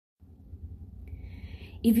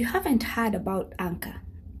If you haven't heard about Anchor,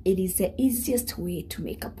 it is the easiest way to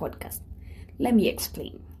make a podcast. Let me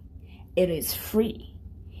explain. It is free.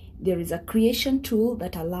 There is a creation tool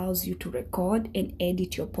that allows you to record and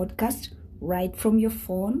edit your podcast right from your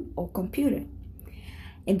phone or computer.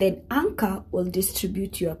 And then Anchor will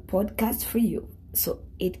distribute your podcast for you, so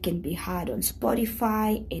it can be heard on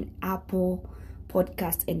Spotify and Apple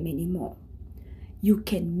Podcasts and many more. You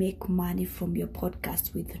can make money from your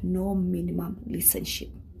podcast with no minimum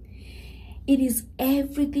listenership. It is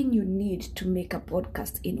everything you need to make a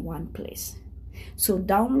podcast in one place. So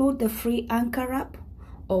download the free Anchor app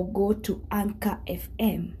or go to Anchor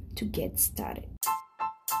FM to get started.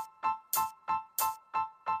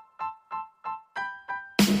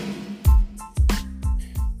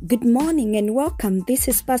 Good morning and welcome. This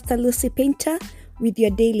is Pastor Lucy Painter with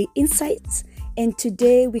your daily insights. And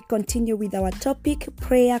today we continue with our topic,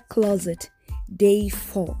 Prayer Closet, Day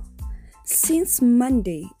 4. Since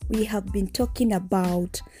Monday, we have been talking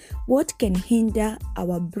about what can hinder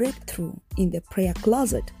our breakthrough in the prayer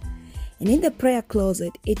closet. And in the prayer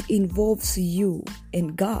closet, it involves you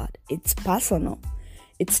and God. It's personal.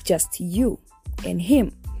 It's just you and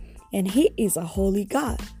Him. And He is a holy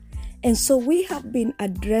God. And so we have been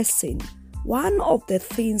addressing one of the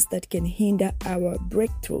things that can hinder our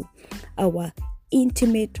breakthrough, our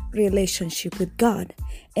intimate relationship with God,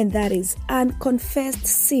 and that is unconfessed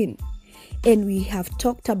sin. And we have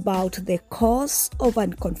talked about the cause of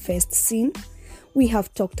unconfessed sin. We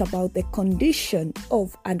have talked about the condition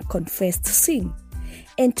of unconfessed sin.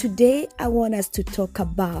 And today I want us to talk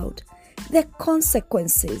about the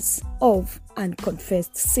consequences of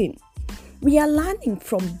unconfessed sin. We are learning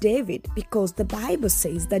from David because the Bible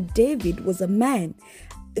says that David was a man.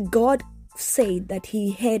 God said that he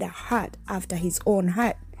had a heart after his own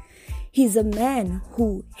heart. He's a man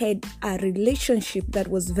who had a relationship that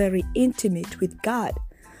was very intimate with God.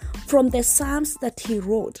 From the Psalms that he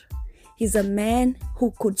wrote, he's a man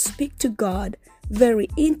who could speak to God very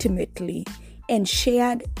intimately and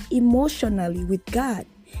shared emotionally with God.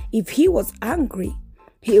 If he was angry,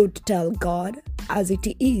 he would tell God as it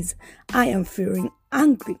is, I am feeling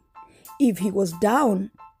angry. If he was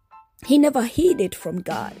down, he never hid it from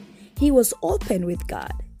God. He was open with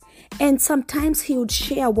God. And sometimes he would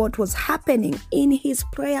share what was happening in his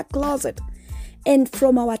prayer closet. And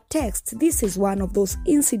from our text, this is one of those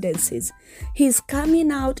incidences. He's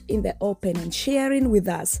coming out in the open and sharing with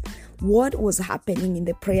us what was happening in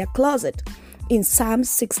the prayer closet. In Psalm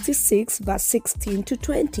 66, verse 16 to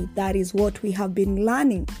 20, that is what we have been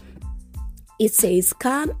learning. It says,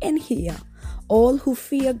 "Come and hear, all who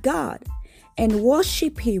fear God, and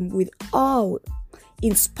worship Him with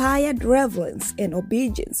awe-inspired reverence and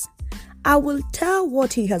obedience. I will tell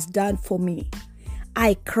what He has done for me.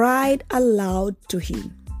 I cried aloud to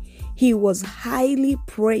Him. He was highly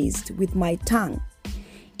praised with my tongue.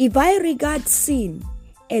 If I regard sin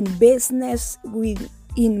and baseness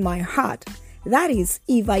within my heart, that is,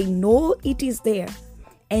 if I know it is there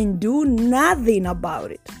and do nothing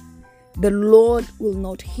about it, the Lord will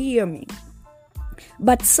not hear me.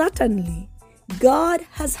 But certainly, God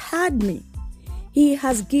has heard me. He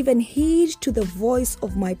has given heed to the voice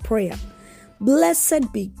of my prayer.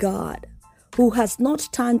 Blessed be God, who has not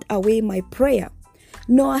turned away my prayer,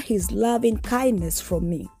 nor His loving kindness from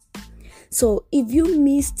me." So if you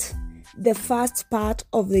missed the first part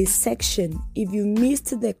of this section, if you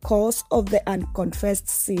missed the cause of the unconfessed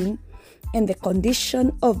sin and the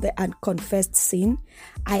condition of the unconfessed sin,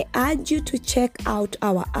 I urge you to check out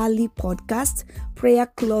our early podcast, Prayer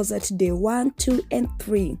Closet Day 1, 2, and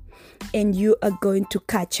 3, and you are going to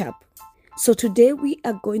catch up. So today we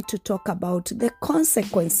are going to talk about the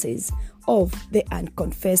consequences of the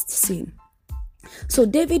unconfessed sin. So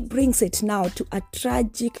David brings it now to a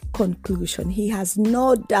tragic conclusion. He has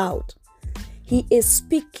no doubt. He is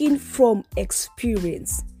speaking from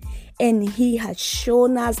experience, and he has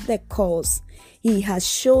shown us the cause. He has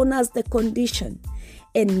shown us the condition,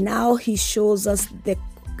 and now he shows us the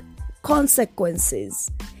consequences.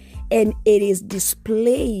 And it is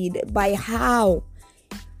displayed by how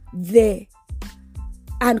the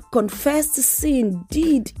unconfessed sin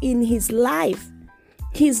did in his life.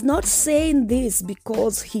 He's not saying this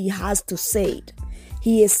because he has to say it.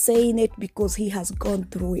 He is saying it because he has gone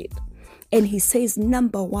through it. And he says,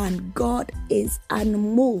 number one, God is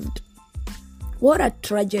unmoved. What a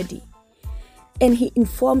tragedy. And he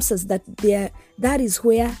informs us that that is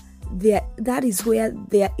where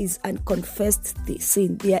there is unconfessed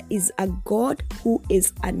sin. There is a God who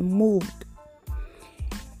is unmoved.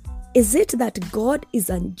 Is it that God is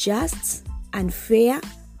unjust, unfair,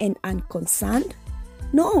 and unconcerned?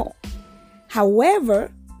 No. However,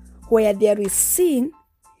 where there is sin,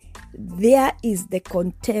 there is the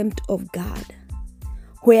contempt of God.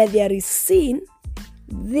 Where there is sin,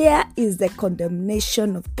 there is the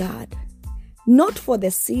condemnation of God. Not for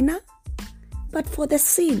the sinner, but for the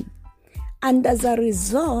sin. And as a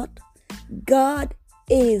result, God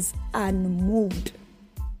is unmoved.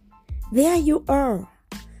 There you are.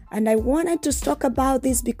 And I wanted to talk about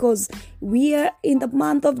this because we are in the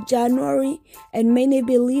month of January, and many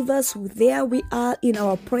believers, there we are in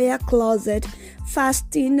our prayer closet,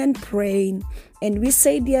 fasting and praying. And we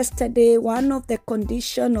said yesterday, one of the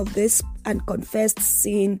conditions of this unconfessed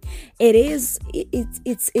sin,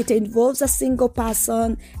 it involves a single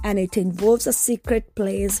person, and it involves a secret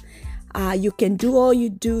place. You can do all you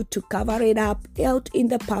do to cover it up out in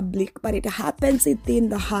the public, but it happens within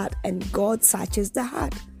the heart, and God searches the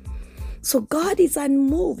heart. So God is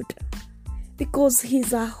unmoved because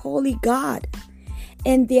He's a holy God,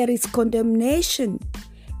 and there is condemnation.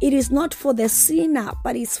 It is not for the sinner,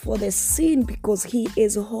 but it's for the sin because He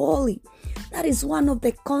is holy. That is one of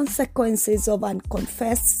the consequences of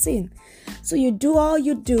unconfessed sin. So you do all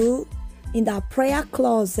you do in that prayer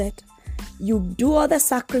closet. You do all the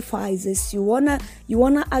sacrifices. You wanna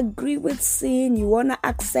agree with sin. You wanna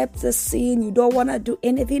accept the sin. You don't wanna do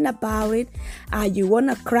anything about it. You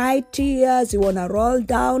wanna cry tears. You wanna roll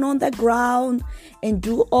down on the ground and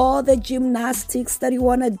do all the gymnastics that you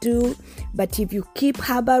wanna do. But if you keep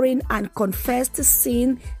harboring unconfessed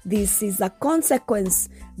sin, this is a consequence.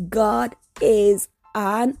 God is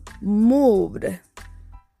unmoved.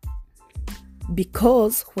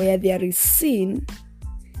 Because where there is sin,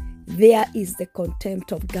 there is the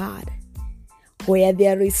contempt of God. Where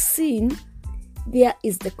there is sin, there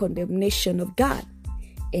is the condemnation of God.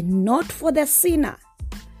 And not for the sinner,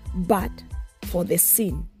 but for the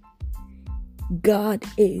sin. God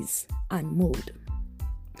is unmoved.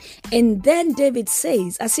 And then David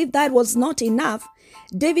says, as if that was not enough,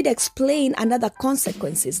 David explained another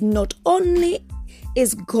consequences. Not only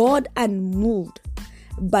is God unmoved,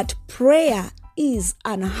 but prayer is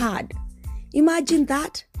unheard. Imagine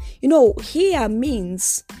that. Here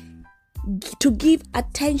means to give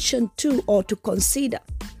attention to or to consider.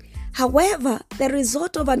 However, the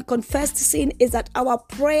result of unconfessed sin is that our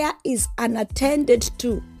prayer is unattended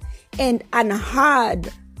to and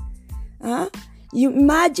unheard. You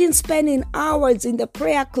imagine spending hours in the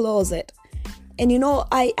prayer closet. And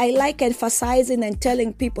I like emphasizing and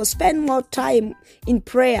telling people, spend more time in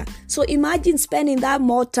prayer. So imagine spending that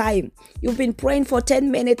more time. You've been praying for 10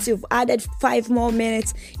 minutes, you've added 5 more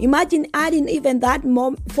minutes. Imagine adding even that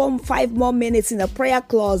 5 more minutes in the prayer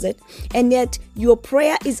closet, and yet your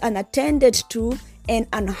prayer is unattended to and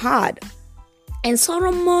unheard. And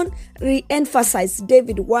Solomon re-emphasized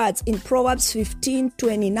David's words in Proverbs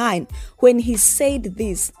 15:29 when he said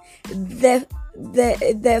this: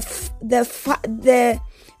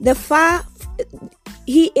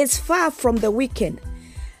 He is far from the wicked,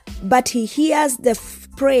 but he hears the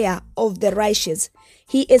prayer of the righteous.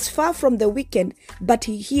 He is far from the wicked, but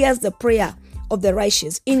he hears the prayer of the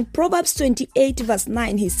righteous. In Proverbs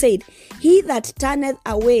 28:9, he said, He that turneth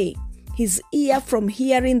away his ear from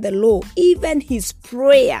hearing the law, even his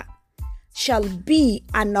prayer shall be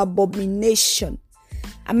an abomination.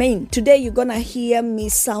 Today you're going to hear me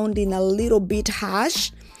sounding a little bit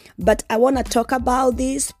harsh, but I want to talk about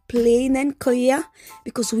this plain and clear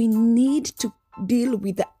because we need to deal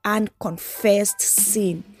with the unconfessed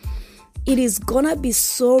sin. It is going to be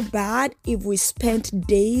so bad if we spend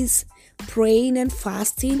days praying and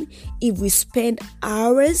fasting, if we spend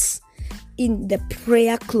hours in the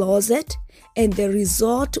prayer closet, and the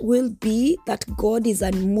result will be that God is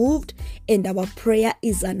unmoved and our prayer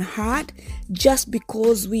is unheard just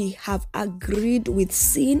because we have agreed with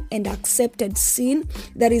sin and accepted sin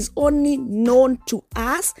that is only known to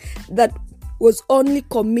us, that was only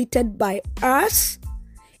committed by us,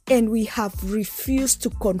 and we have refused to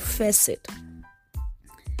confess it.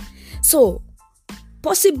 So,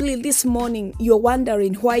 possibly this morning you're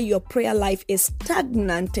wondering why your prayer life is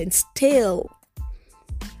stagnant and stale,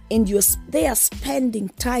 and you're there spending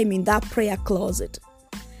time in that prayer closet.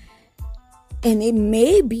 And it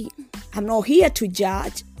may be, I'm not here to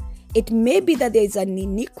judge, it may be that there is an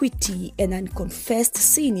iniquity and unconfessed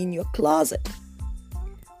sin in your closet.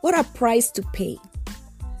 What a price to pay,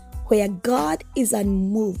 where God is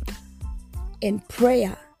unmoved and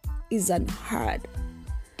prayer is unheard.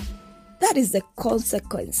 That is the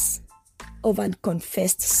consequence of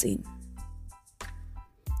unconfessed sin.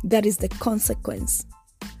 That is the consequence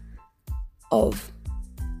of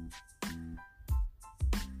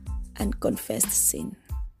unconfessed sin.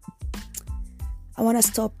 I want to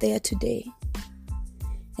stop there today,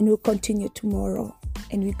 and we'll continue tomorrow,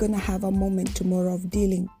 and we're going to have a moment tomorrow of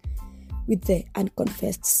dealing with the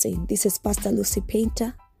unconfessed sin. This is Pastor Lucy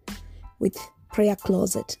Painter with Prayer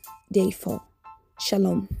Closet, Day 4.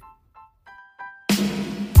 Shalom.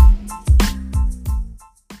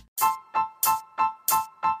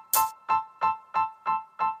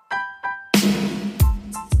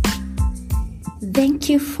 Thank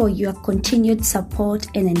you for your continued support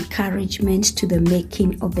and encouragement to the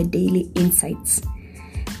making of the Daily Insights,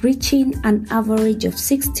 reaching an average of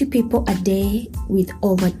 60 people a day with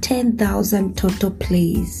over 10,000 total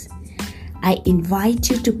plays. I invite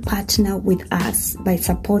you to partner with us by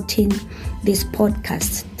supporting this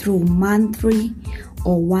podcast through monthly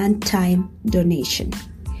or one-time donation.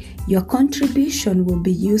 Your contribution will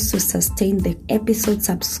be used to sustain the episode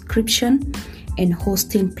subscription and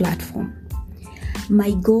hosting platform.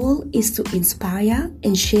 My goal is to inspire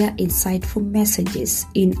and share insightful messages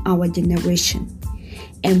in our generation,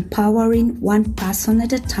 empowering one person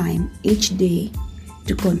at a time each day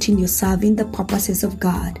to continue serving the purposes of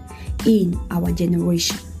God in our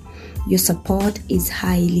generation. Your support is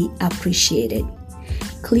highly appreciated.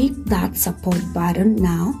 Click that support button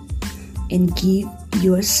now and give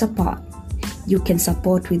your support. You can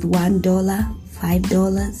support with $1,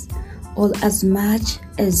 $5, or as much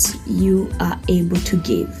as you are able to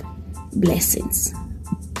give. Blessings.